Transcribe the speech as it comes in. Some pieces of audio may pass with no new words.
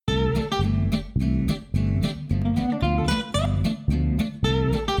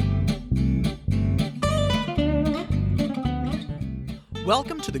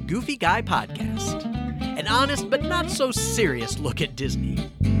Welcome to the Goofy Guy Podcast, an honest but not so serious look at Disney.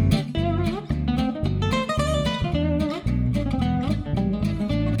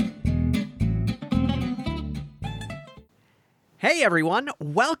 Hey everyone,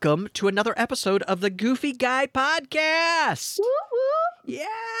 welcome to another episode of the Goofy Guy Podcast. Yeah,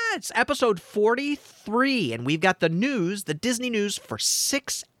 it's episode 43, and we've got the news, the Disney news for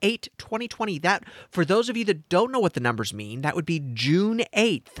 6/8/2020. That, for those of you that don't know what the numbers mean, that would be June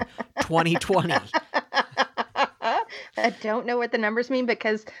 8th, 2020. I don't know what the numbers mean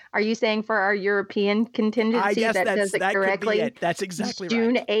because are you saying for our European contingency I guess that does it that correctly? Could be it. That's exactly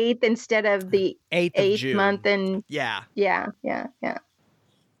June right. 8th instead of the 8th month and Yeah. Yeah.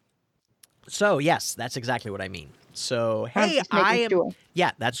 So, yes, that's exactly what I mean. So, hey, just making sure.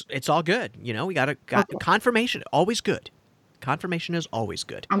 Yeah, it's all good. You know, we got Okay. confirmation, always good. Confirmation is always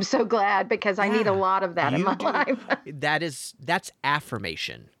good. I'm so glad because I need a lot of that in my life. That's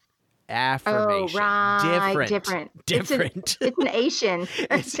affirmation. Affirmation. Oh, right. Different. It's an Asian.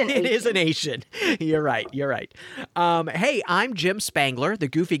 It is an Asian. You're right. Hey, I'm Jim Spangler, the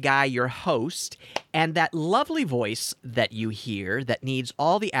Goofy Guy, your host, and that lovely voice that you hear that needs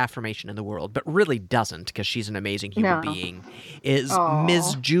all the affirmation in the world, but really doesn't because she's an amazing human being, is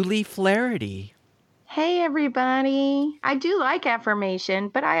Ms. Julie Flaherty. Hey, everybody. I do like affirmation,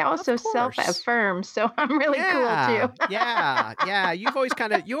 but I also self-affirm, so I'm really cool, too. Yeah. You've always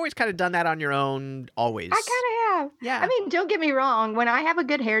kind of done that on your own, always. I kind of have. Yeah. I mean, don't get me wrong. When I have a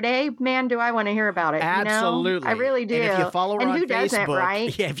good hair day, man, do I want to hear about it. Absolutely. You know? I really do. And if you follow her on who Facebook, doesn't,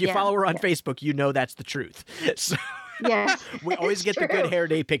 right? Yeah, if you follow her on Facebook, you know that's the truth. So Yes. we always get the good hair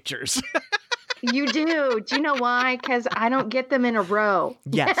day pictures. You do. Do you know why? Because I don't get them in a row.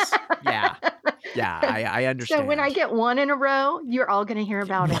 Yes. Yeah, I understand. So when I get one in a row, you're all going to hear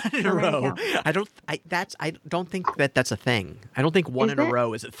about it. One in a row. I don't think that's a thing. I don't think one in a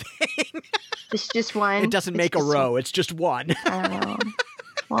row is a thing. It's just one. It doesn't make a row. It's just one.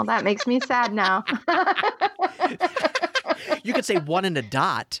 Well, that makes me sad now. You could say one in a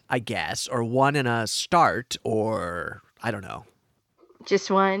dot, I guess, or one in a start, or I don't know.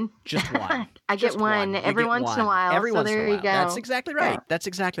 Just one. Just one. I get one every once in a while. So there you go. That's exactly right. Yeah. That's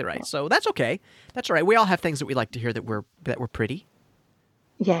exactly right. So that's okay. That's all right. We all have things that we like to hear that we're pretty.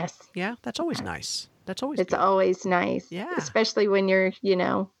 Yes. Yeah, that's always nice. That's always It's good. always nice. Yeah. Especially when you're,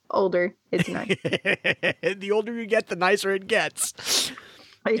 older. It's nice. The older you get, the nicer it gets.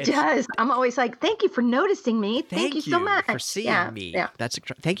 It does. I'm always like, thank you for noticing me. Thank you so much. For seeing me. Yeah.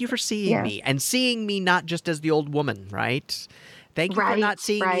 Thank you for seeing me and seeing me not just as the old woman, right? Thank you for not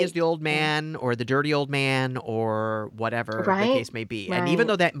seeing me as the old man or the dirty old man or whatever the case may be. And even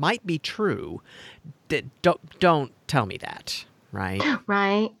though that might be true, don't tell me that, right?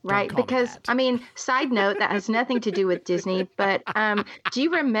 Right. Because, side note, that has nothing to do with Disney, but do you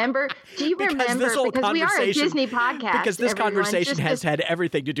remember, because we are a Disney podcast. Because this conversation has had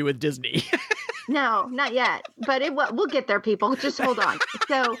everything to do with Disney. No, not yet, but we'll get there, people. Just hold on.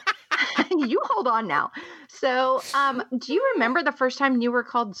 So you hold on now. So, do you remember the first time you were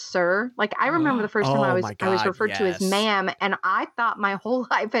called sir? Like, I remember the first time I was referred to as ma'am, and I thought my whole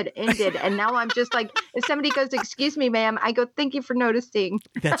life had ended. And now I'm just like, if somebody goes, "Excuse me, ma'am," I go, "Thank you for noticing."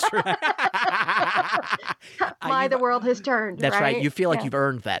 That's right. The world has turned. That's right. You feel like you've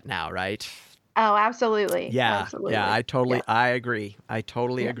earned that now, right? Oh, absolutely. Yeah. Absolutely. Yeah, I agree. I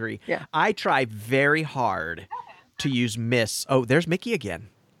totally agree. Yeah. I try very hard to use Miss. Oh, there's Mickey again.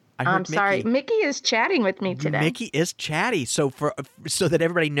 I'm sorry. Mickey is chatting with me today. Mickey is chatty. So that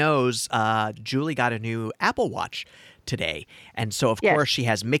everybody knows, Julie got a new Apple Watch today. And so, of course, she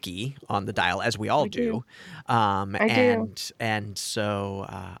has Mickey on the dial, as we all do. I do. And so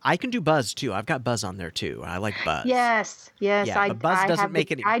I can do Buzz, too. I've got Buzz on there, too. I like Buzz. Yes. Yeah, but Buzz doesn't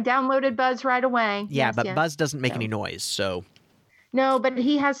make any... I downloaded Buzz right away. Yeah, but Buzz doesn't make any noise, so... No, but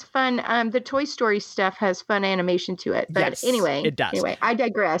he has fun. The Toy Story stuff has fun animation to it. But anyway, it does. Anyway, I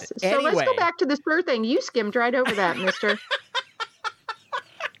digress. So let's go back to the sir thing. You skimmed right over that, mister.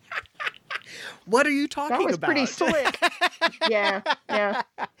 What are you talking about? That was pretty slick. Yeah.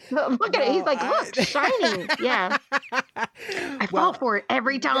 Look at it. He's like, look, shiny. Yeah. I fall for it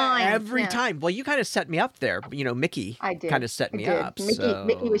every time. Every time. Well, you kind of set me up there. Mickey kind of set me up.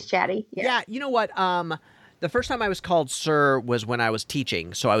 Mickey was chatty. Yeah. You know what? The first time I was called sir was when I was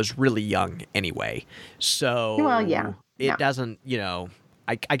teaching, so I was really young anyway. So it doesn't,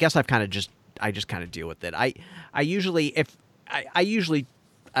 I guess I just kind of deal with it. I usually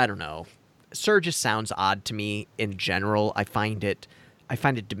I don't know. Sir just sounds odd to me in general. I find it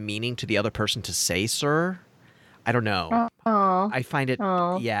demeaning to the other person to say sir. I don't know. Oh. I find it,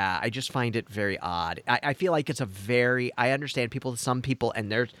 Oh. yeah, I just find it very odd. I feel like it's I understand some people,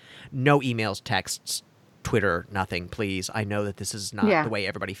 and there's no emails, texts, Twitter, nothing, please. I know that this is not Yeah. the way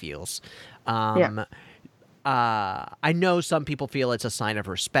everybody feels. Yeah. I know some people feel it's a sign of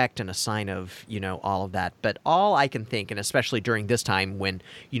respect and a sign of, all of that. But all I can think, and especially during this time when,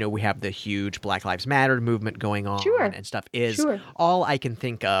 we have the huge Black Lives Matter movement going on Sure. and stuff, is Sure. all I can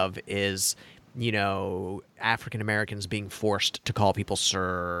think of is, African Americans being forced to call people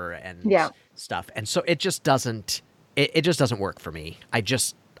sir and Yeah. stuff. And so it just doesn't, it just doesn't work for me. I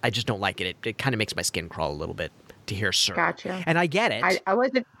just don't like it. It kind of makes my skin crawl a little bit to hear sir. Gotcha. And I get it.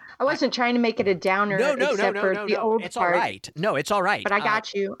 I wasn't trying to make it a downer, except for the old It's part. all right. No, it's all right. But I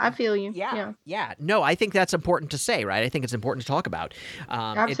got you. I feel you. Yeah. No, I think that's important to say, right? I think it's important to talk about. It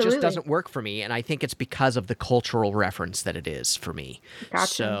Absolutely. just doesn't work for me, and I think it's because of the cultural reference that it is for me. Gotcha.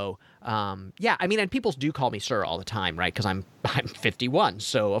 So, yeah, I mean, and people do call me sir all the time, right? Because I'm 51,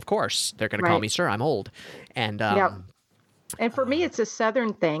 so of course they're going to call Right. me sir. I'm old, and Yep. And for me, it's a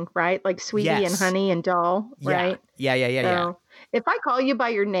Southern thing, right? Like sweetie and Yes. honey and doll, right? Yeah. So if I call you by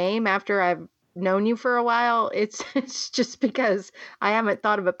your name after I've known you for a while, it's just because I haven't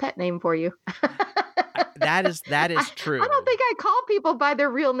thought of a pet name for you. That is true. I don't think I call people by their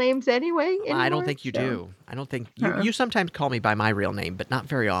real names anyway. I don't anymore, think you so. do. I don't think you sometimes call me by my real name, but not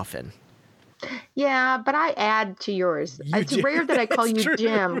very often. Yeah, but I add to yours. You It's do. rare that I call That's you true.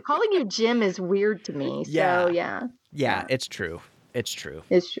 Jim. Calling you Jim is weird to me. Yeah. So yeah, Yeah, it's true. It's true.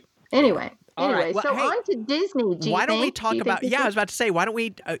 it's true. Anyway, All right. Well, so hey, on to Disney. Why don't we Do talk you about? think Yeah, I this was about to say, why don't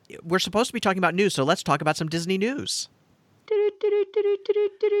we? We're supposed to be talking about news, so let's talk about some Disney news.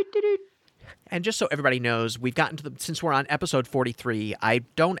 is- And just so everybody knows, we've gotten to since we're on episode 43, I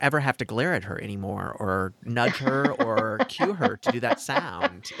don't ever have to glare at her anymore, or nudge her, or cue her to do that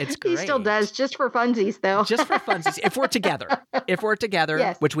sound. It's great. He still does, just for funsies, though. Just for funsies. If we're together,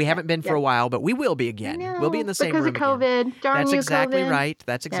 Yes. which we haven't been for Yeah. a while, but we will be again. We'll be in the same because room of COVID. again. Darn That's you, exactly COVID. right.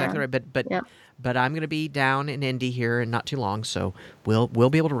 That's exactly Yeah. right. But Yeah. but I'm going to be down in Indy here in not too long, so we'll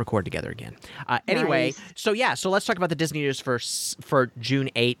be able to record together again. Anyway, Nice. so let's talk about the Disney news for June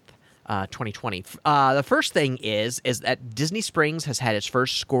 8th. 2020. The first thing is that Disney Springs has had its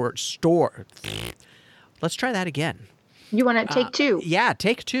first store. Let's try that again. You want to take two? Yeah,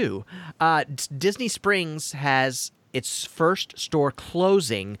 take two. Disney Springs has its first store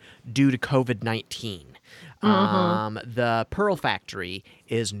closing due to COVID-19. The Pearl Factory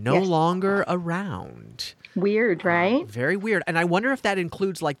is no Yes. longer around. Weird, right? Very weird. And I wonder if that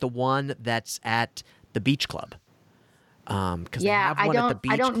includes like the one that's at the Beach Club. Because they have one at the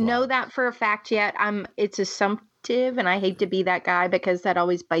Beach I don't Club. know that for a fact yet. It's assumptive, and I hate to be that guy because that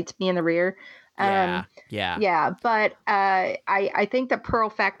always bites me in the rear. Yeah. Yeah, but I think the Pearl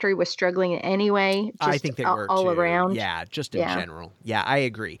Factory was struggling anyway. Just I think they were all too. around. Yeah, just in Yeah. general. Yeah, I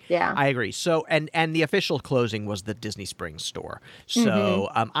agree. Yeah. I agree. So, and the official closing was the Disney Springs store. So,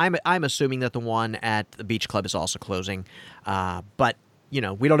 Mm-hmm. I'm assuming that the one at the Beach Club is also closing. But we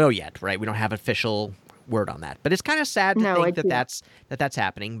don't know yet, right? We don't have official word on that. But it's kind of sad to No, think I do. that's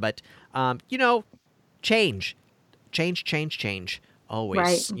happening. But change. Always,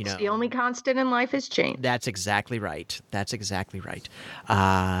 Right. It's the only constant in life is change. That's exactly right.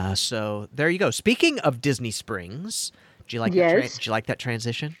 So there you go. Speaking of Disney Springs, do you like Yes. did you like that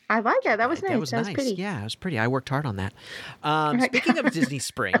transition? I like that. That was nice. That was nice. pretty. Yeah, it was pretty. I worked hard on that. Right. Speaking of Disney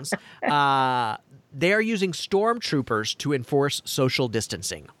Springs, they are using stormtroopers to enforce social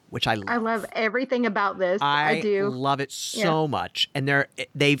distancing, which I love. I love everything about this. I do. love it so much. And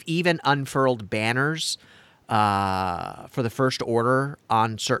they've even unfurled banners for the First Order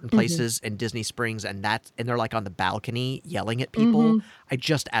on certain places in Disney Springs, and they're like on the balcony yelling at people. I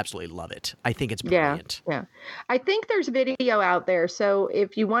just absolutely love it. I think it's brilliant. Yeah. I think there's video out there. So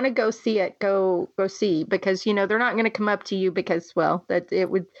if you want to go see it, go see, because they're not going to come up to you because, well, that it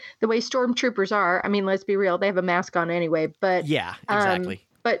would, the way stormtroopers are. I mean, let's be real, they have a mask on anyway, but Yeah, exactly.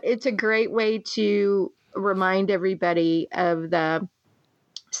 but it's a great way to remind everybody of the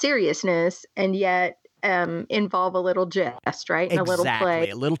seriousness and yet involve a little jest, right? And a little play.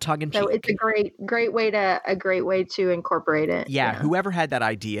 A little tongue in cheek. So it's a great way to incorporate it. Yeah, whoever had that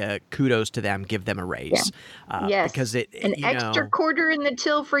idea, kudos to them. Give them a raise. Yes. Because An extra quarter in the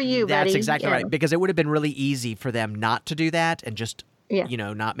till for you, that's buddy. exactly Yeah. right. Because it would have been really easy for them not to do that and just,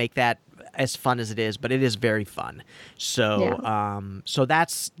 not make that as fun as it is. But it is very fun. So, so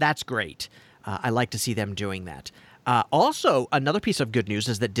that's great. I like to see them doing that. Also, another piece of good news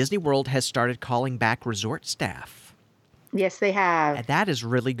is that Disney World has started calling back resort staff. Yes, they have. And that is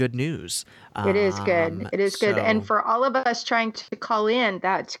really good news. It is good. It is good. And so- for all of us trying to call in,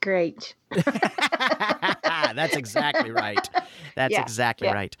 that's great. Yeah, that's exactly right. That's Yeah, exactly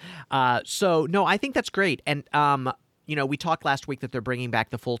yeah. right. So no, I think that's great. And we talked last week that they're bringing back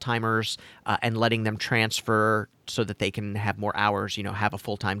the full timers and letting them transfer so that they can have more hours. Have a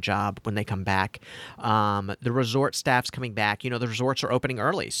full time job when they come back. The resort staff's coming back. The resorts are opening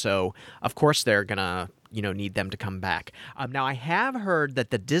early, so of course they're gonna need them to come back. Now I have heard that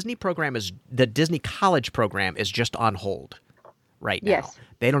the Disney College program is just on hold right now. Yes.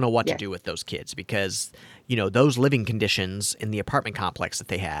 They don't know what to Yes. do with those kids because, those living conditions in the apartment complex that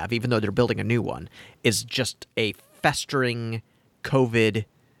they have, even though they're building a new one, is just a festering COVID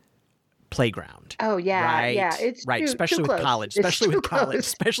playground. Oh yeah, right? yeah. It's right, too especially with close. college, It's especially too with college, close.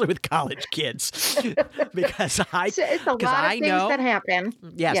 especially with college kids, because It's a lot of I things know. that happen.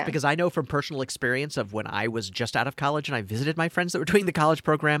 Yes, Yeah. because I know from personal experience of when I was just out of college and I visited my friends that were doing the college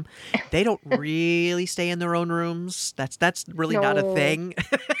program, they don't really stay in their own rooms. That's really not a No. thing.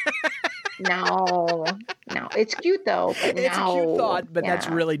 No, no. It's cute though, but It's a cute no. thought, but that's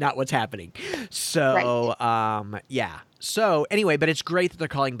Yeah. really not what's happening. So, yeah. So anyway, but it's great that they're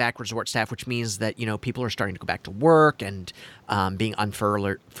calling back resort staff, which means that people are starting to go back to work and being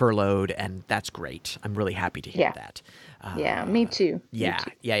furloughed, and that's great. I'm really happy to hear Yeah. that. Yeah, me too. Me Yeah,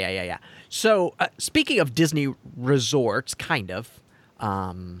 too. yeah. So, speaking of Disney resorts, kind of,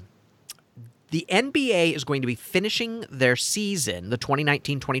 the NBA is going to be finishing their season, the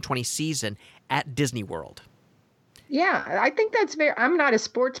 2019-2020 season, at Disney World. Yeah, I think that's very. I'm not a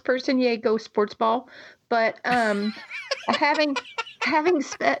sports person. Yay, go sports ball! But having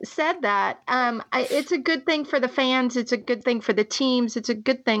said that, it's a good thing for the fans. It's a good thing for the teams. It's a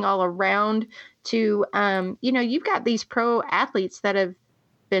good thing all around. To you've got these pro athletes that have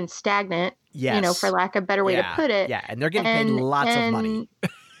been stagnant. Yes. For lack of a better way to put it. Yeah, and they're getting paid lots of money.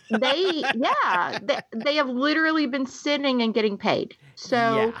 they have literally been sitting and getting paid. So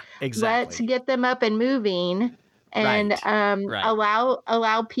Yeah, exactly. let's get them up and moving and Right.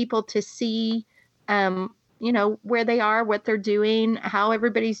 allow people to see where they are, what they're doing, how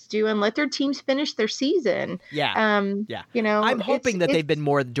everybody's doing. Let their teams finish their season. Yeah. Yeah. I'm hoping that they've it's-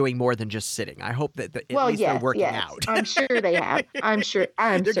 been doing more than just sitting. I hope that at least they're yes, working yes. out. I'm sure they have. I'm They're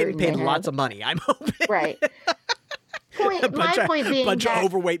getting certain paid they have. lots of money. I'm hoping. Right. My point being bunch that of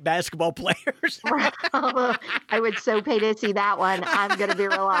overweight basketball players. I would so pay to see that one. I'm going to be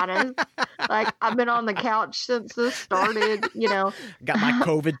real honest. Like, I've been on the couch since this started, Got my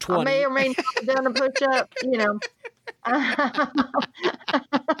COVID I 20. may or may not have done a push up,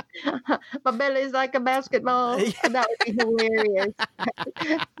 My belly's like a basketball. That would be hilarious.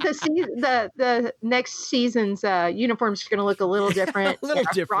 The next season's uniform's going to look a little different. A little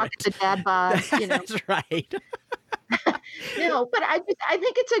Rock different. the dad bod, That's right. But I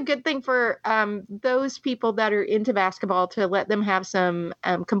think it's a good thing for those people that are into basketball to let them have some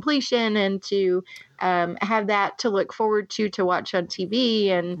completion and to have that to look forward to watch on TV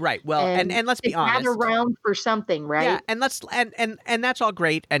and Right. Well, and let's be honest. gather around for something, right? Yeah, and let's and that's all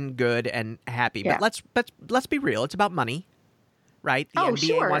great and good and happy, Yeah. but let's be real. It's about money. Right? The Oh, NBA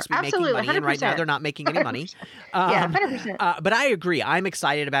sure. wants to be Absolutely. making money, and right now 100%. they're not making any money. 100%. But I agree. I'm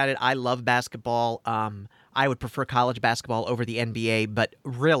excited about it. I love basketball. I would prefer college basketball over the NBA, but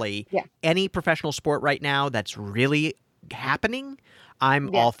really, Yeah. any professional sport right now that's really happening, I'm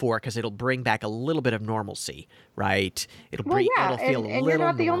Yeah. all for because it'll bring back a little bit of normalcy, right? It'll Well, yeah, it'll feel and a little. you're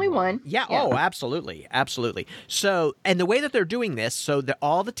not the only normal. one. Yeah. Yeah. Oh, absolutely, absolutely. So, and the way that they're doing this, so that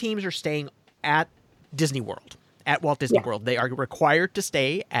all the teams are staying at Disney World, at Walt Disney Yeah. World. They are required to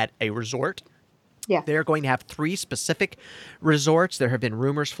stay at a resort. Yeah. They're going to have 3 specific resorts. There have been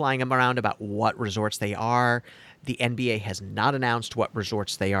rumors flying around about what resorts they are. The NBA has not announced what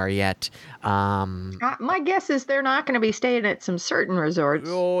resorts they are yet. My guess is they're not going to be staying at some certain resorts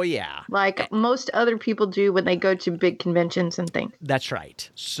Oh, yeah. like most other people do when they go to big conventions and things. That's right.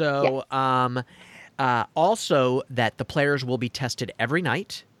 So, also that the players will be tested every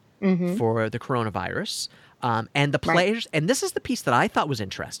night for the coronavirus. And the players, and this is the piece that I thought was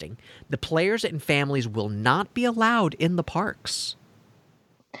interesting, the players and families will not be allowed in the parks.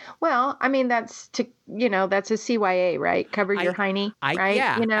 Well, I mean, that's a CYA, right? Cover your hiney, right?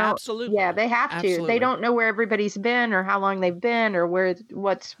 Yeah, absolutely. Yeah, they have to. Absolutely. They don't know where everybody's been or how long they've been or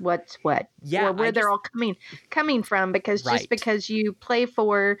what's what. Yeah, or where they're all coming from, because Right. just because you play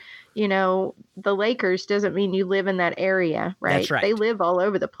for, the Lakers doesn't mean you live in that area, right? That's right. They live all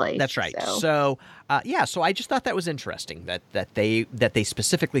over the place. That's right. So, So I just thought that was interesting that they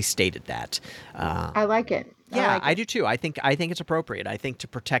specifically stated that. I like it. Yeah, like I it. do too. I think it's appropriate. I think to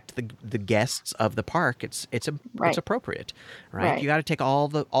protect the guests of the park, it's Right. appropriate, right? Right. You got to take all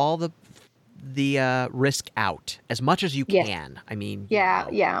the the risk out as much as you Yes. can. I mean, Yeah,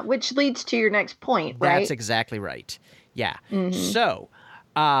 yeah. Which leads to your next point, right? that's exactly right. Yeah. Mhm. So,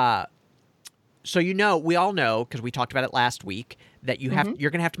 we all know because we talked about it last week that you're going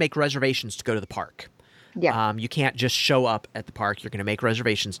to have to make reservations to go to the park. Yeah. You can't just show up at the park. You're going to make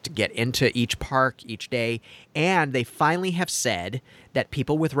reservations to get into each park each day. And they finally have said that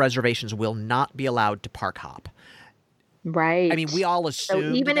people with reservations will not be allowed to park hop. Right. I mean, we all So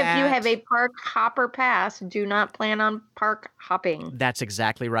assumed even if you that. have a park hopper pass, do not plan on park hopping. That's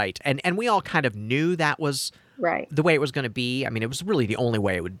exactly right. And we all kind of knew that was Right. the way it was going to be. I mean, it was really the only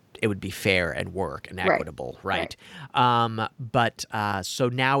way it would be fair and work and equitable, right? But so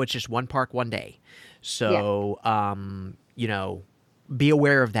now it's just one park, one day. So, be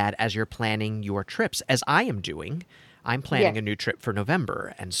aware of that as you're planning your trips, as I am doing. I'm planning a new trip for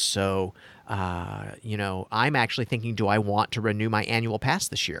November. And so, I'm actually thinking, do I want to renew my annual pass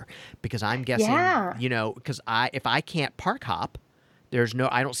this year? Because I'm guessing, because if I can't park hop,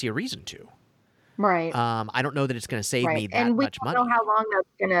 I don't see a reason to. Right. I don't know that it's going to save me that and we much don't money. know how long that's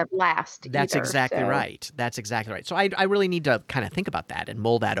going to last. That's either, exactly so. right. That's exactly right. So I really need to kind of think about that and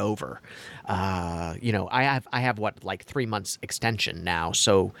mull that over. I have like 3 months extension now,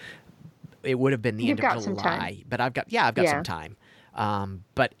 so it would have been the end of July. Some time. But I've got some time.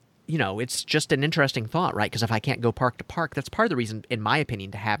 But it's just an interesting thought, right? Because if I can't go park to park, that's part of the reason, in my opinion,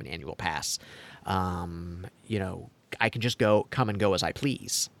 to have an annual pass. I can just come and go as I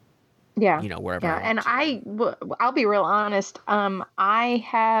please. Yeah. Wherever I want and I'll be real honest.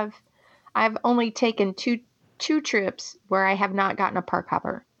 I've only taken two trips where I have not gotten a park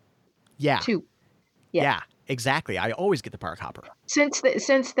hopper. Yeah. 2. Yeah, exactly. I always get the park hopper. Since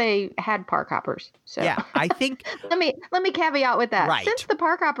they had park hoppers. So yeah, I think let me caveat with that. Right. Since the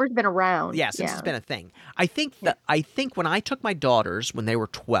park hopper's been around. Yeah, since it's been a thing. I think when I took my daughters when they were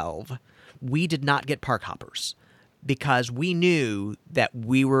 12, we did not get park hoppers. Because we knew that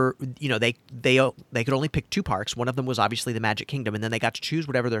we were, they could only pick 2 parks. One of them was obviously the Magic Kingdom, and then they got to choose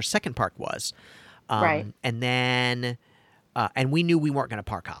whatever their second park was. Right. And then, and we knew we weren't going to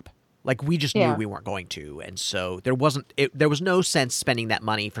park hop. Like, we just knew we weren't going to. And so there was no sense spending that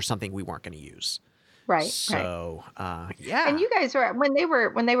money for something we weren't going to use. Right. So, yeah. And you guys were when they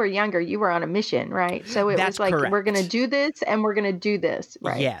were younger, you were on a mission, right? So it was like, correct. We're going to do this and we're going to do this,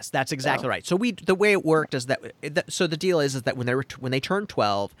 right? Yes, that's exactly right. So the way it worked is so the deal is that when they turned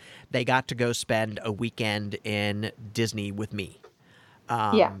 12, they got to go spend a weekend in Disney with me.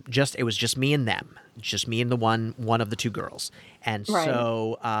 It was just me and them, just me and the one of the 2 girls. And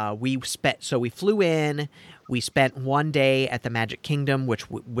so we flew in. We spent one day at the Magic Kingdom, which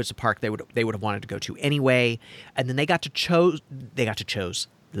was a park they would have wanted to go to anyway. And then they got to choose. They got to choose.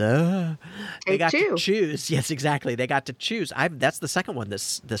 To choose. Yes, exactly. They got to choose. That's the second one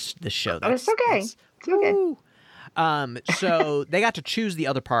this show. It's okay. It's okay. So they got to choose the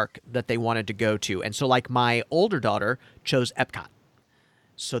other park that they wanted to go to. And so, like, my older daughter chose Epcot.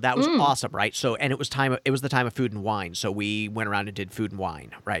 So that was awesome, right? So, and it was the time of food and wine. So we went around and did food and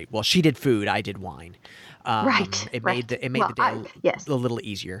wine, right? Well, she did food, I did wine. It made the day a little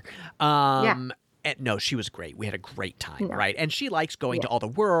easier. And no, she was great. We had a great time, right? And she likes going to all the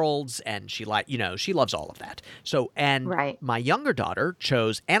worlds, and she loves all of that. So, and my younger daughter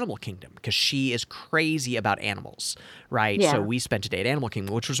chose Animal Kingdom because she is crazy about animals, right? Yeah. So we spent a day at Animal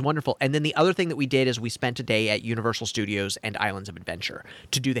Kingdom, which was wonderful. And then the other thing that we did is we spent a day at Universal Studios and Islands of Adventure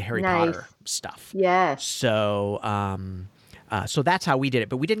to do the Harry Potter stuff. Yes. So, so that's how we did it.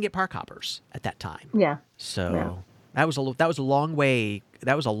 But we didn't get park hoppers at that time. Yeah. So. That was a long way.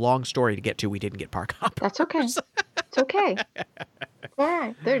 That was a long story to get to. We didn't get park hoppers. That's okay. It's okay.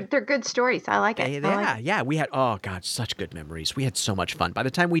 Yeah, they're good stories. I like it. Yeah. We had such good memories. We had so much fun. By the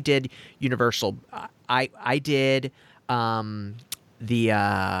time we did Universal, I did the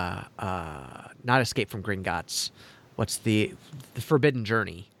not Escape from Gringotts. What's the Forbidden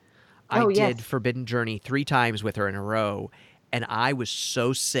Journey? I did Forbidden Journey 3 times with her in a row. And I was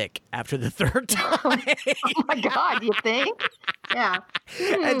so sick after the 3rd time. Oh my God, you think? Yeah.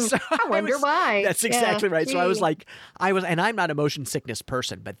 And so I wonder why. That's exactly right. So and I'm not a motion sickness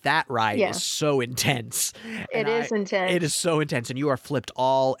person, but that ride is so intense. It is intense. It is so intense. And you are flipped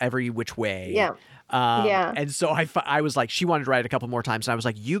every which way. Yeah. And so I was like, she wanted to ride it a couple more times. And I was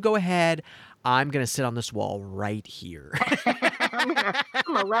like, you go ahead. I'm going to sit on this wall right here. I'm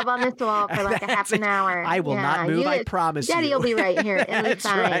gonna love on this wall for like a half an hour. I will not move. I promise Daddy you. Daddy will be right here. That's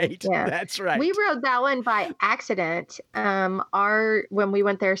right. Yeah. That's right. We rode that one by accident. When we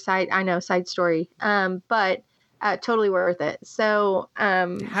went there, side story. But totally worth it. So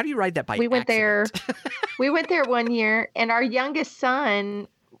how do you ride that by accident? We went there one year, and our youngest son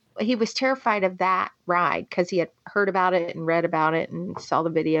he was terrified of that ride because he had heard about it and read about it and saw the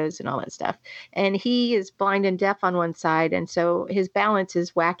videos and all that stuff. And he is blind and deaf on one side, and so his balance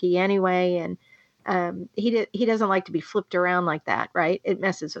is wacky anyway. And he doesn't like to be flipped around like that, right? It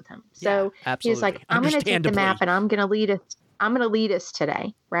messes with him. So he was like, "I'm going to take the map and I'm going to lead us. I'm going to lead us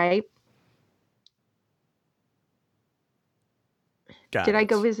today, right?" Did I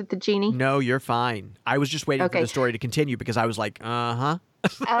go visit the genie? No, you're fine. I was just waiting for the story to continue because I was like, uh-huh.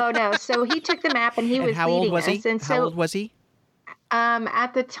 Oh, no. So he took the map and he was leading us. And how old was he?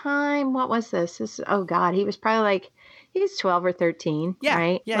 At the time, what was this? Oh, God. He was probably like, he was 12 or 13,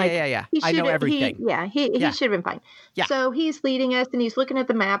 right? Yeah. I know everything. He should have been fine. Yeah. So he's leading us and he's looking at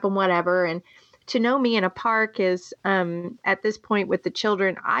the map and whatever. And to know me in a park is, at this point with the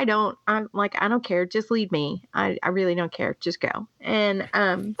children, I'm like, I don't care. Just lead me. I really don't care. Just go. And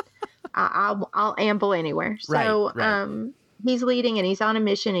I'll amble anywhere. So right. He's leading and he's on a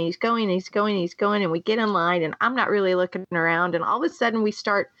mission and he's going and we get in line and I'm not really looking around. And all of a sudden we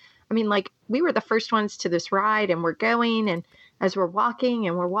start, we were the first ones to this ride and we're going. And as we're walking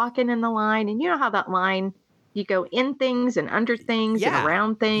in the line, and you know how that line, you go in things and under things and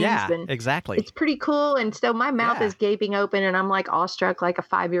around things. Yeah, and exactly. It's pretty cool. And so my mouth is gaping open and I'm like awestruck like a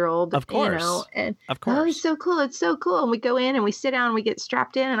 5-year-old. Of course. You know, and of course. Oh, it's so cool. It's so cool. And we go in and we sit down and we get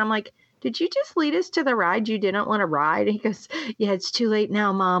strapped in and I'm like, did you just lead us to the ride you didn't want to ride? And he goes, yeah, it's too late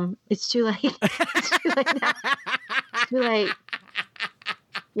now, Mom. It's too late. It's too late now. It's too late.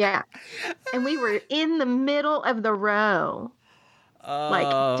 Yeah. And we were in the middle of the row.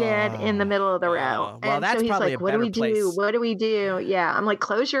 Like dead in the middle of the row. Well, and that's so he's probably like, a what do we better place. do? What do we do? Yeah. I'm like,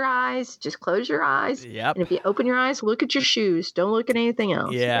 close your eyes. Just close your eyes. Yep. And if you open your eyes, look at your shoes. Don't look at anything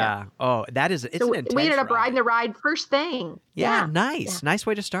else. Yeah. Oh, it's so an intense we ended up ride. riding the ride first thing. Yeah. Nice. Yeah. Nice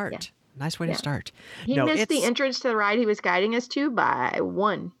way to start. Yeah. Nice way to start. He missed the entrance to the ride he was guiding us to by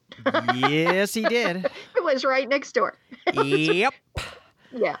 1. Yes, he did. It was right next door. Yep.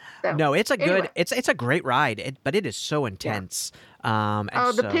 Yeah. So, no, it's a good, it's a great ride, but it is so intense.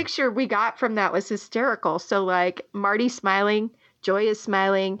 Yeah. The picture we got from that was hysterical. So like Marty's smiling, Joy is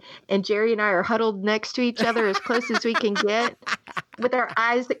smiling, and Jerry and I are huddled next to each other as close as we can get with our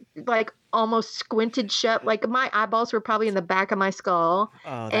eyes like almost squinted shut. Like my eyeballs were probably in the back of my skull.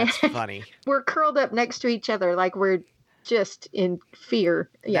 Oh, that's funny. We're curled up next to each other like we're just in fear.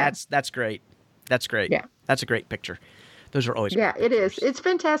 Yeah. That's great. That's great. Yeah. That's a great picture. Those are always great pictures. It is. It's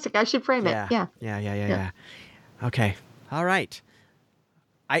fantastic. I should frame it. Yeah. Okay. All right.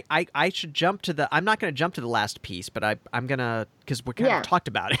 I should jump to I'm not going to jump to the last piece, but I'm going to, because we kind of talked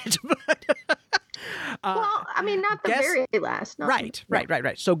about it. Well, not the very last. Right.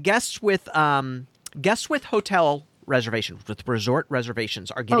 So guests with hotel reservations, with resort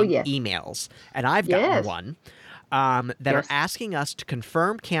reservations are getting emails, and I've gotten one. That are asking us to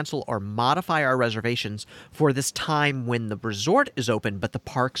confirm, cancel, or modify our reservations for this time when the resort is open, but the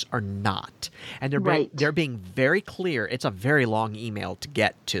parks are not. And they're being very clear. It's a very long email to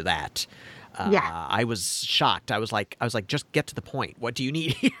get to that. I was shocked. I was like, just get to the point. What do you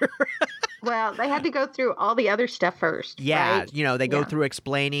need here? Well, they had to go through all the other stuff first. Yeah, right? They go through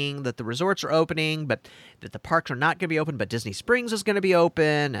explaining that the resorts are opening, but that the parks are not going to be open, but Disney Springs is going to be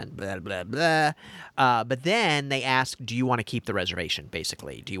open, and blah, blah, blah. But then they ask, do you want to keep the reservation,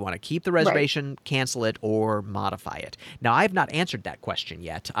 basically? Do you want to keep the reservation, cancel it, or modify it? Now, I've not answered that question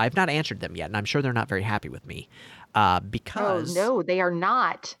yet. I've not answered them yet, and I'm sure they're not very happy with me. Because... Oh, no, they are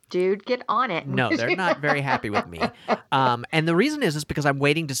not, dude. Get on it. No, they're not very happy with me. And the reason is because I'm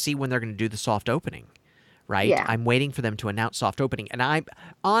waiting to see when they're going to do the soft opening, right? Yeah. I'm waiting for them to announce soft opening. And I'm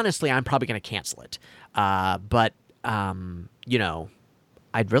probably going to cancel it. But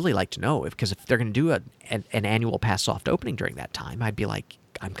I'd really like to know because if they're going to do an annual pass soft opening during that time, I'd be like,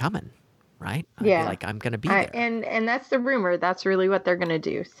 I'm coming. Right? I'd be like, I'm going to be there. And that's the rumor. That's really what they're going to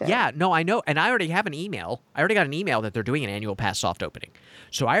do. So. Yeah, no, I know. And I already have an email. I already got an email that they're doing an annual pass soft opening.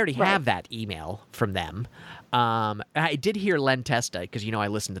 So I already have that email from them. I did hear Len Testa, because, I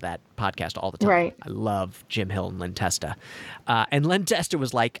listen to that podcast all the time. Right. I love Jim Hill and Len Testa. And Len Testa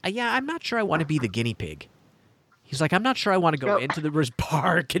was like, I'm not sure I want to be the guinea pig. He's like, I'm not sure I want to go into the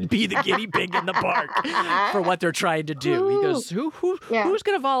park and be the guinea pig in the park for what they're trying to do. He goes, who's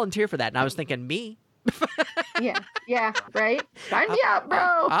going to volunteer for that? And I was thinking, me. Yeah, right? Sign me up, bro.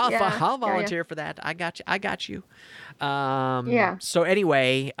 I'll volunteer for that. I got you. So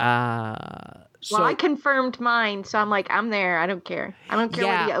anyway, well, I confirmed mine, so I'm like, I'm there. I don't care. I don't care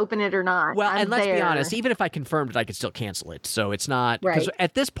whether you open it or not. Well, and let's be honest, even if I confirmed it, I could still cancel it. So it's not, because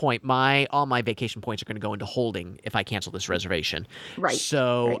at this point, all my vacation points are going to go into holding if I cancel this reservation. Right.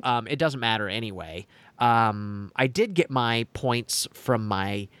 So it doesn't matter anyway. I did get my points from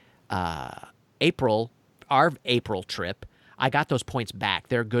my our April trip, I got those points back.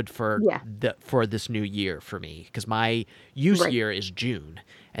 They're good for Yeah. for this new year for me because my use Right. year is June,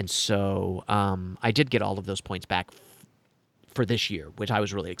 and so I did get all of those points back for this year, which I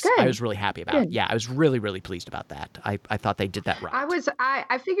was really I Good. was really happy about. Good. Yeah, I was really really pleased about that. I thought they did that right.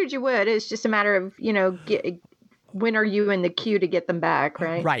 I figured you would. It's just a matter of, when are you in the queue to get them back,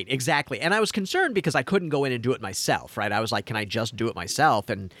 right? Right, exactly. And I was concerned because I couldn't go in and do it myself, right? I was like, can I just do it myself?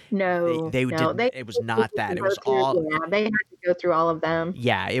 And No, they no, didn't. It was not that. It was all. Yeah, they had to go through all of them.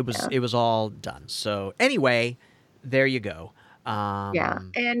 Yeah, it was all done. So anyway, there you go. Yeah,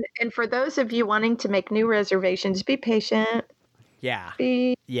 and for those of you wanting to make new reservations, be patient. Yeah.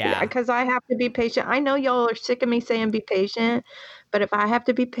 Yeah, because I have to be patient. I know y'all are sick of me saying be patient, but if I have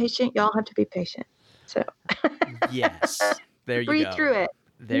to be patient, y'all have to be patient. So Yes. There you breathe go. through it.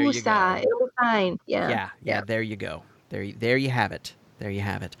 There you go. It'll be fine. Yeah. Yeah. There you go. There you have it. There you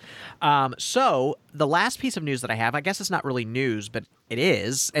have it. So the last piece of news that I have, I guess it's not really news, but it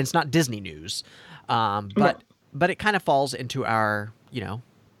is, and it's not Disney news. But it kind of falls into our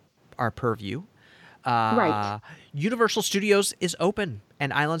purview. Right. Universal Studios is open,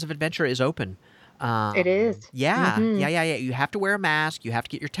 and Islands of Adventure is open. It is. Yeah, Mhm. yeah. You have to wear a mask. You have to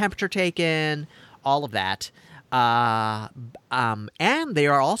get your temperature taken. All of that. And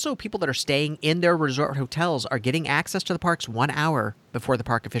there are also people that are staying in their resort hotels are getting access to the parks 1 hour before the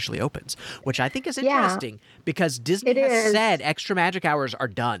park officially opens, which I think is Yeah. interesting because Disney It has is. said extra magic hours are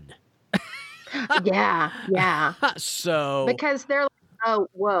done. Yeah. So Because they're like, oh,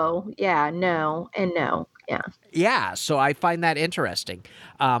 whoa, yeah, no, and no. Yeah. yeah, so I find that interesting.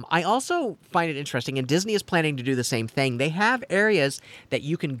 I also find it interesting, and Disney is planning to do the same thing. They have areas that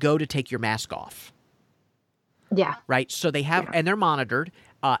you can go to take your mask off. Yeah. Right, so they have, and they're monitored,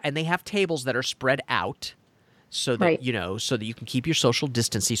 and they have tables that are spread out, so that Right. so that you can keep your social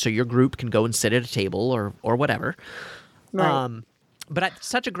distancing, so your group can go and sit at a table or whatever. Right. But it's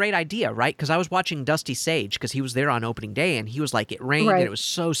such a great idea, right? Because I was watching Dusty Sage because he was there on opening day, and he was like, it rained and Right. it was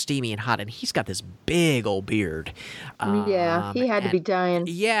so steamy and hot, and he's got this big old beard. Yeah. He had to and- be dying.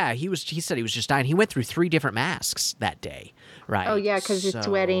 Yeah, he said he was just dying. He went through 3 different masks that day, right? Oh, yeah, 'cause it's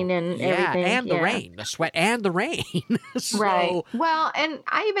sweating and everything, and the yeah. rain, the sweat and the rain. So, Right. Well, and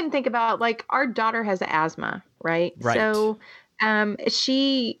I even think about like our daughter has asthma, right? Right. So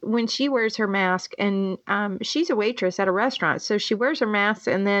when she wears her mask and she's a waitress at a restaurant, so she wears her mask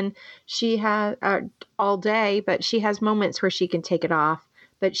and then she has all day, but she has moments where she can take it off.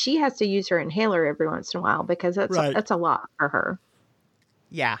 But she has to use her inhaler every once in a while because Right. that's a lot for her.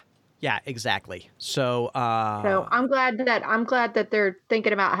 Yeah, exactly. So, So I'm glad that they're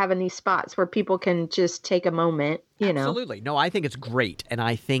thinking about having these spots where people can just take a moment, you know. absolutely. No, I think it's great, and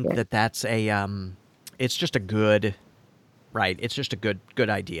I think that that's it's just a good, right? It's just a good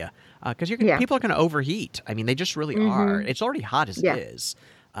idea because people are going to overheat. I mean, they just really are. It's already hot as Yeah. it is.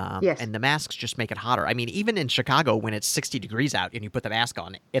 Yes. And the masks just make it hotter. I mean, even in Chicago, when it's 60 degrees out and you put the mask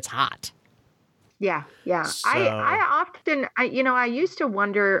on, it's hot. Yeah. So- I often, I used to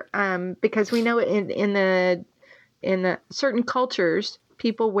wonder, because we know in the certain cultures,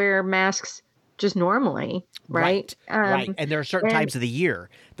 people wear masks just normally, right? Right. And there are certain and- times of the year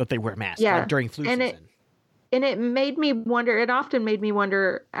that they wear masks, Yeah. like during flu And season. it made me wonder. It often made me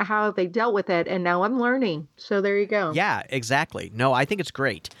wonder how they dealt with it, and now I'm learning. So there you go. Yeah, exactly. No, I think it's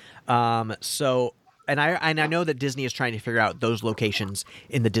great. So, and I know that Disney is trying to figure out those locations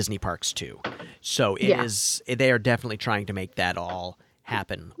in the Disney parks too. So they are definitely trying to make that all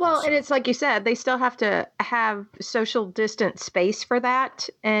happen. Well, also. and it's like you said, they still have to have social distance space for that.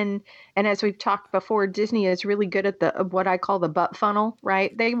 And as we've talked before, Disney is really good at the what I call the butt funnel,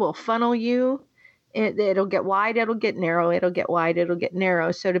 right? They will funnel you. It'll get wide, it'll get narrow, it'll get wide, it'll get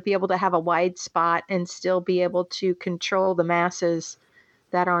narrow. So to be able to have a wide spot and still be able to control the masses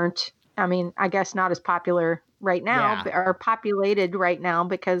that aren't, I mean, I guess not as popular right now, Yeah. or populated right now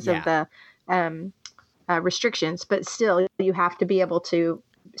because of the restrictions, but still you have to be able to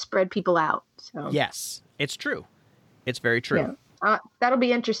spread people out. So Yes, it's true. It's very true. that'll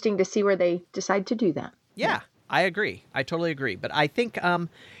be interesting to see where they decide to do that. Yeah, I agree. I totally agree. But I think,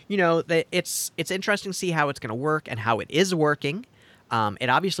 that it's interesting to see how it's going to work and how it is working. It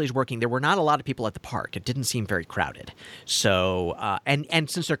obviously is working. There were not a lot of people at the park. It didn't seem very crowded. So, and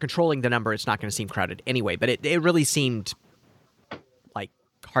since they're controlling the number, it's not going to seem crowded anyway. But it really seemed like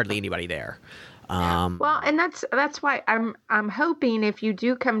hardly anybody there. Well, and that's why I'm hoping if you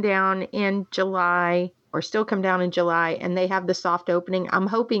do come down in July or still come down in July, and they have the soft opening. I'm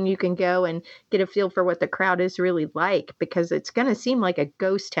hoping you can go and get a feel for what the crowd is really like, because it's going to seem like a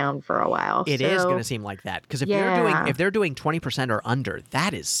ghost town for a while. It is going to seem like that, because if they're doing 20% or under,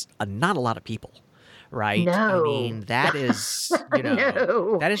 that is not a lot of people. Right. No. I mean, that is,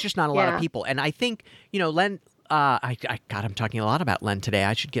 No. that is just not a lot of people. And I think, Len, I'm talking a lot about Len today.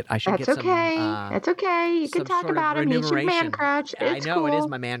 I should get That's some. okay. That's okay. You can talk about him. He's your man crush. It's I know, cool. It is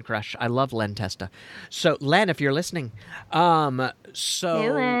my man crush. I love Len Testa. So, Len, if you're listening, hey,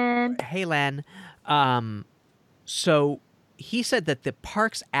 Len. So he said that the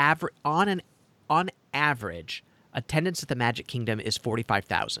park's on average, attendance at the Magic Kingdom is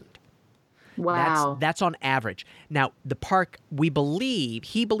 45,000. Wow. That's on average. Now, the park, he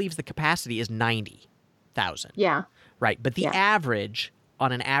believes the capacity is 90,000. Yeah. Right. But the average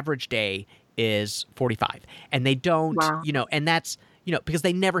on an average day is 45. And they don't, and that's, because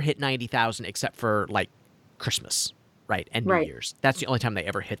they never hit 90,000 except for like Christmas, right? And New Year's. That's the only time they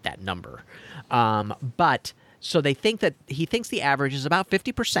ever hit that number. But so he thinks the average is about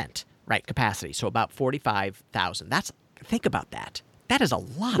 50%, right? Capacity. So about 45,000. Think about that. That is a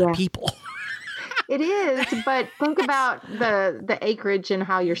lot of people. It is, but think about the acreage and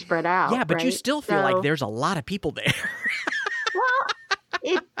how you're spread out. Yeah, but right? you still feel like there's a lot of people there.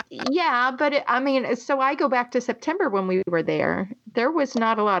 So I go back to September when we were there. There was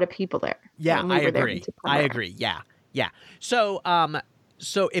not a lot of people there. Yeah, I agree. Yeah. So,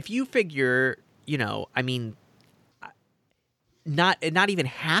 if you figure, not even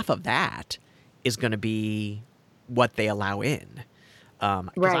half of that is going to be what they allow in.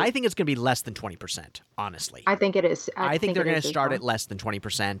 Because I think it's going to be less than 20%, honestly. I think it is. I think they're going to start at less than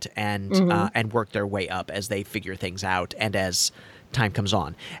 20% and work their way up as they figure things out and as time comes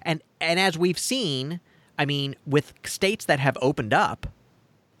on. And as we've seen, I mean, with states that have opened up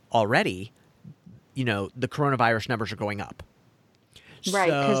already, the coronavirus numbers are going up.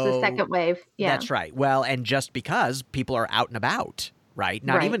 Right, because the second wave. Yeah. That's right. Well, and just because people are out and about, right?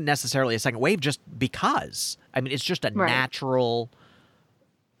 Not even necessarily a second wave, just because. I mean, it's just a natural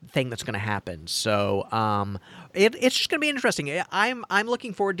thing that's going to happen. So it's just going to be interesting. I'm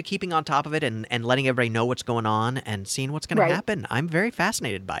looking forward to keeping on top of it and letting everybody know what's going on and seeing what's going to happen. I'm very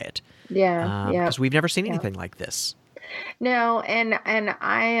fascinated by it. Yeah. Because we've never seen anything like this. No, and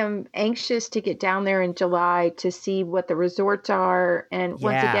I am anxious to get down there in July to see what the resorts are. And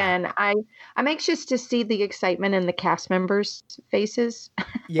once again, I'm anxious to see the excitement in the cast members' faces.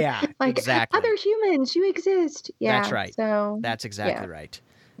 Yeah, like exactly. Other humans, you exist. Yeah, that's right. So that's exactly right.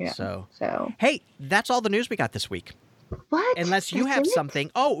 Yeah. So hey, that's all the news we got this week. What? Unless you have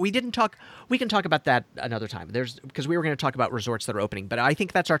something. Oh, we didn't talk. We can talk about that another time. Because we were going to talk about resorts that are opening, but I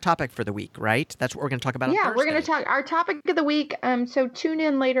think that's our topic for the week, right? That's what we're going to talk about. Yeah, we're going to talk our topic of the week. So tune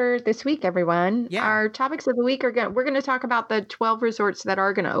in later this week, everyone. Yeah. Our topics of the week we're going to talk about the 12 resorts that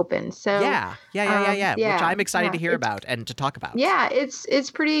are going to open. So yeah. Which I'm excited to hear about and to talk about. Yeah,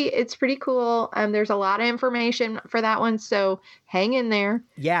 it's pretty cool. There's a lot of information for that one, so hang in there.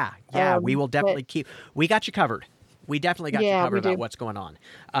 Yeah. We will definitely we got you covered. We definitely got you covered about what's going on.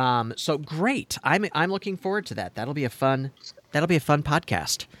 So great. I'm looking forward to that. That'll be a fun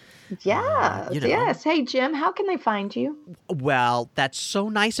podcast. Yes. Hey, Jim, how can they find you? Well, that's so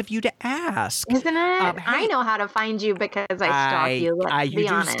nice of you to ask. Isn't it? Hey, I know how to find you because I stalk you. You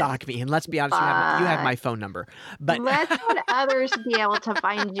do stalk me. And let's be honest, you have my phone number. But let's let others be able to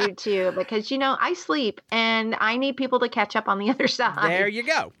find you too, because, I sleep and I need people to catch up on the other side. There you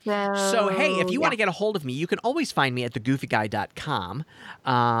go. So hey, if you want to get a hold of me, you can always find me at thegoofyguy.com.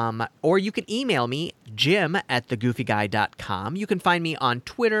 Or you can email me, jim@thegoofyguy.com. You can find me on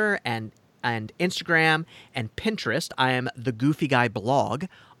Twitter and Instagram and Pinterest. I am the Goofy Guy blog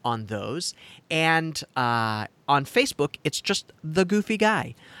on those. And on Facebook, it's just the Goofy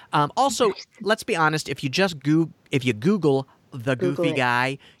Guy. Also, let's be honest, if you Google the Goofy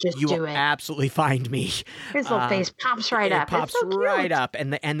Guy, you will absolutely find me. His little face pops right up. It pops right up.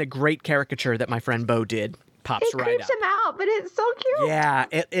 And the great caricature that my friend Bo did pops right up. It creeps him out, but it's so cute. Yeah,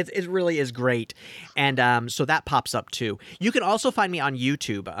 it really is great. And so that pops up too. You can also find me on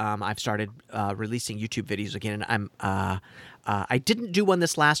YouTube. I've started releasing YouTube videos again, and I didn't do one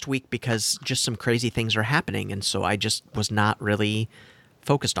this last week because just some crazy things are happening, and so I just was not really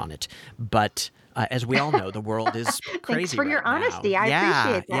focused on it. But as we all know, the world is crazy. Thanks for your honesty. I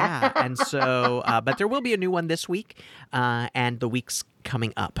appreciate that. Yeah, and so, but there will be a new one this week, and the week's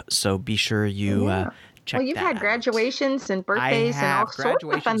coming up. So be sure you check you've had graduations and birthdays and all sorts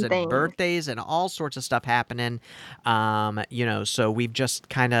of fun things. Birthdays and all sorts of stuff happening. So it just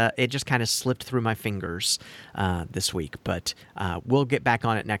kind of slipped through my fingers this week, but we'll get back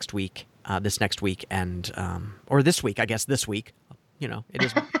on it next week. this next week or this week, I guess this week. It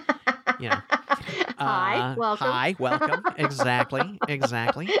is, Hi, welcome. Hi, welcome. Exactly. It's the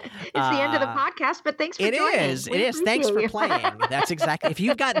end of the podcast, but thanks for joining. It is. Thanks for playing. That's exactly. If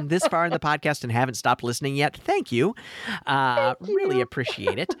you've gotten this far in the podcast and haven't stopped listening yet, thank you. Really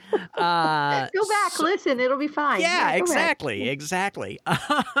appreciate it. Go back, listen. It'll be fine. Yeah, exactly.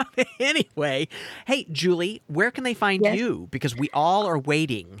 Anyway, hey, Julie, where can they find you? Because we all are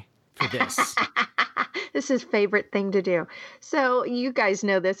waiting for this. This is favorite thing to do. So you guys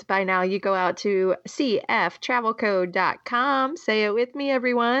know this by now. You go out to cftravelcode.com. Say it with me,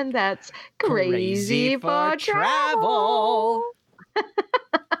 everyone. That's crazy for travel.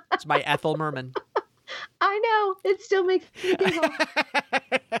 It's by Ethel Merman. I know. It still makes me giggle.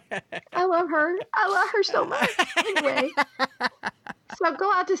 I love her. I love her so much. Anyway. So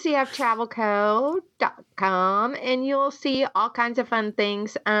go out to cftravelco.com and you'll see all kinds of fun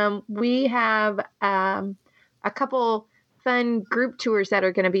things. We have a couple fun group tours that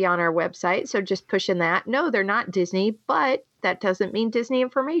are going to be on our website. So just pushing that. No, they're not Disney, but that doesn't mean Disney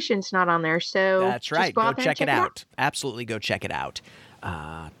information's not on there. So that's right. Go check it out. Absolutely go check it out.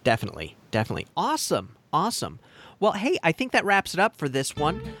 Definitely. Awesome. Well, hey, I think that wraps it up for this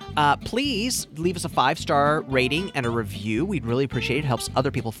one. Please leave us a 5-star rating and a review. We'd really appreciate it. It helps other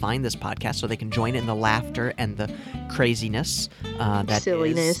people find this podcast so they can join in the laughter and the craziness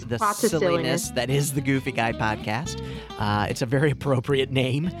silliness. That is the Goofy Guy Podcast. It's a very appropriate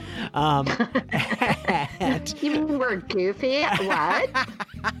name. You mean we're goofy? What?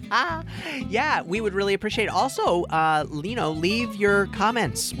 Yeah, we would really appreciate it. Also, leave your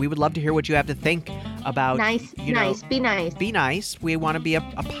comments. We would love to hear what you have to think about. Be nice. Be nice. We want to be a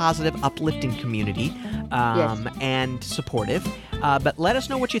positive, uplifting community and supportive. But let us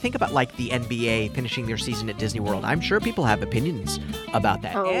know what you think about, like, the NBA finishing their season at Disney World. I'm sure people have opinions about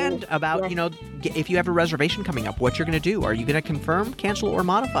that. And about, if you have a reservation coming up, what you're going to do. Are you going to confirm, cancel, or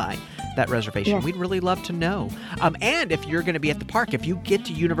modify that reservation? We'd really love to know. And if you're going to be at the park, if you get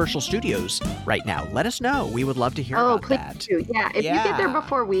to Universal Studios right now, let us know. We would love to hear about that. Do. Yeah, if you get there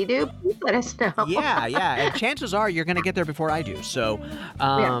before we do, please let us know. Yeah. And chances are you're going to get there before I do. So,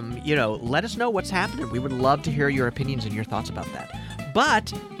 let us know what's happening. We would love to hear your opinions and your thoughts about that.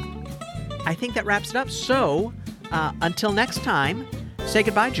 But I think that wraps it up. So, until next time, say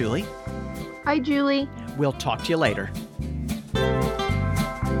goodbye, Julie. Bye, Julie. We'll talk to you later.